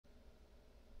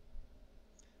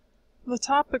The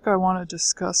topic I want to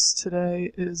discuss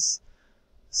today is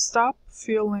stop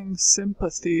feeling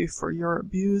sympathy for your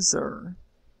abuser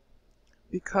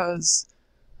because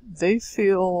they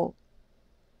feel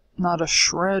not a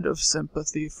shred of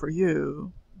sympathy for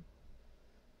you.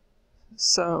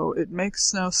 So it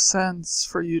makes no sense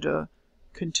for you to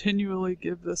continually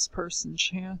give this person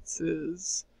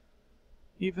chances,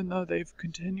 even though they've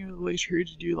continually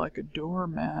treated you like a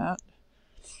doormat.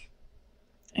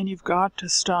 And you've got to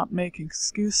stop making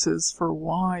excuses for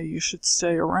why you should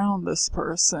stay around this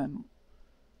person.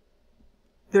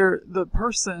 The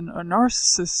person, a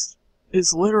narcissist,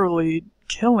 is literally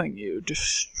killing you,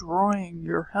 destroying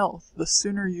your health. The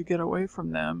sooner you get away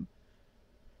from them,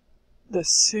 the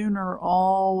sooner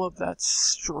all of that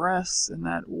stress and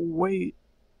that weight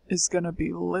is going to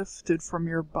be lifted from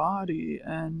your body,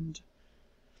 and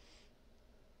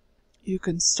you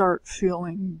can start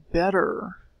feeling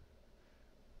better.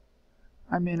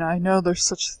 I mean, I know there's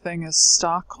such a thing as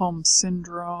Stockholm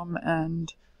Syndrome,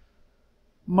 and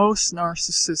most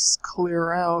narcissists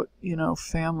clear out,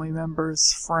 family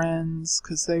members, friends,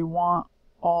 because they want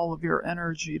all of your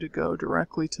energy to go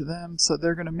directly to them, so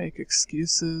they're going to make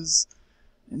excuses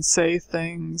and say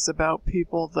things about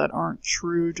people that aren't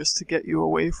true just to get you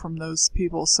away from those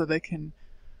people so they can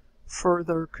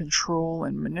further control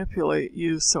and manipulate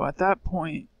you. So at that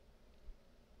point,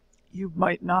 you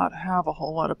might not have a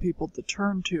whole lot of people to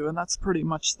turn to, and that's pretty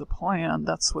much the plan.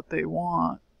 That's what they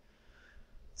want.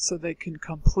 So they can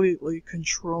completely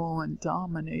control and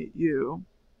dominate you.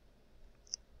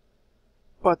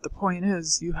 But the point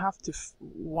is, you have to,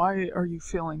 why are you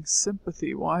feeling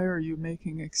sympathy? Why are you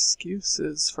making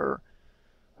excuses for,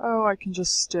 oh, I can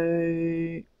just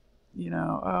stay,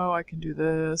 oh, I can do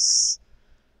this.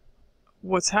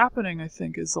 What's happening, I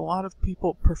think, is a lot of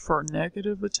people prefer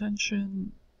negative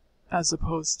attention as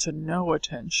opposed to no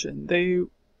attention. They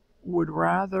would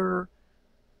rather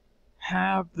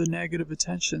have the negative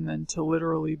attention than to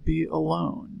literally be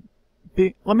alone.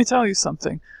 Let me tell you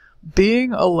something.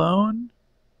 Being alone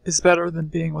is better than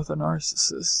being with a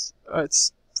narcissist.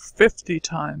 It's 50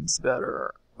 times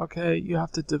better, okay? You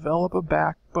have to develop a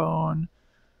backbone.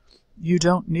 You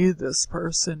don't need this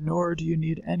person, nor do you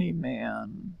need any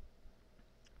man.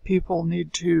 People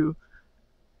need to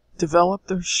develop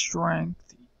their strength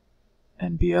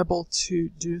and be able to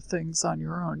do things on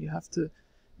your own. You have to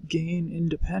gain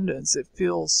independence. It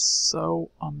feels so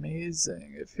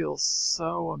amazing. It feels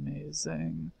so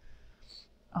amazing.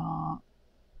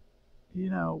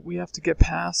 We have to get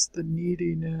past the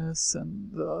neediness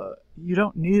and you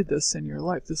don't need this in your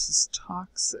life. This is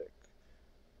toxic.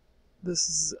 This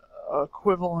is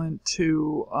equivalent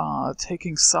to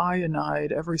taking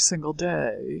cyanide every single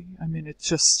day. I mean, it's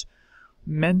just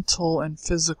mental and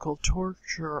physical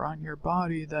torture on your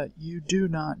body that you do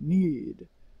not need.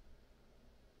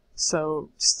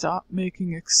 So stop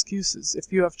making excuses.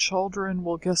 If you have children,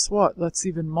 well, guess what? That's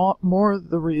even more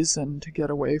the reason to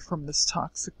get away from this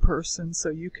toxic person, so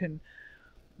you can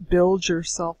build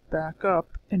yourself back up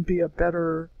and be a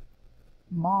better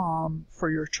mom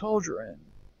for your children.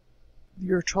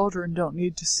 Your children don't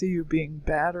need to see you being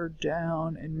battered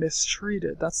down and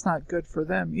mistreated. That's not good for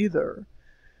them either.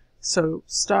 So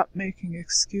stop making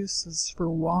excuses for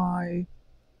why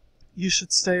you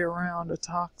should stay around a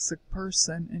toxic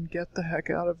person and get the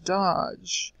heck out of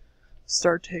Dodge.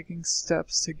 Start taking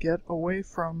steps to get away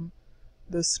from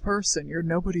this person. You're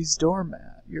nobody's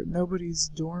doormat. You're nobody's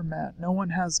doormat. No one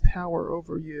has power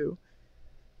over you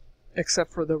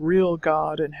except for the real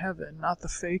God in heaven, not the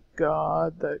fake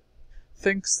God that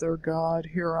thinks they're God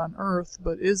here on earth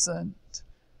but isn't.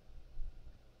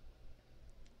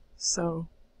 So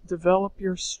develop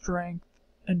your strength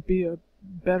and be a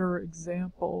better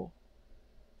example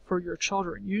for your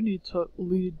children. You need to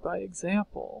lead by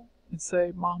example and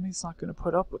say, Mommy's not going to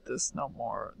put up with this no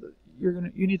more.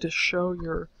 You need to show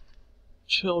your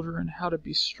children how to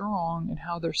be strong and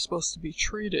how they're supposed to be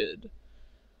treated.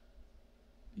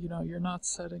 You're not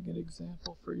setting an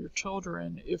example for your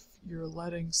children if you're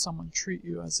letting someone treat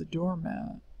you as a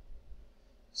doormat.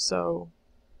 So,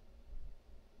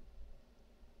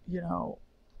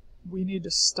 we need to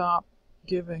stop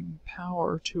giving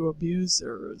power to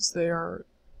abusers.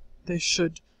 They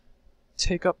should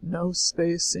take up no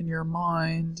space in your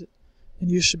mind,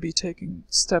 and you should be taking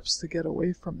steps to get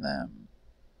away from them.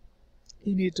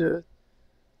 You need to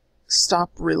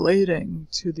stop relating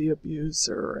to the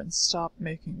abuser and stop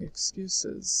making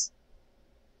excuses.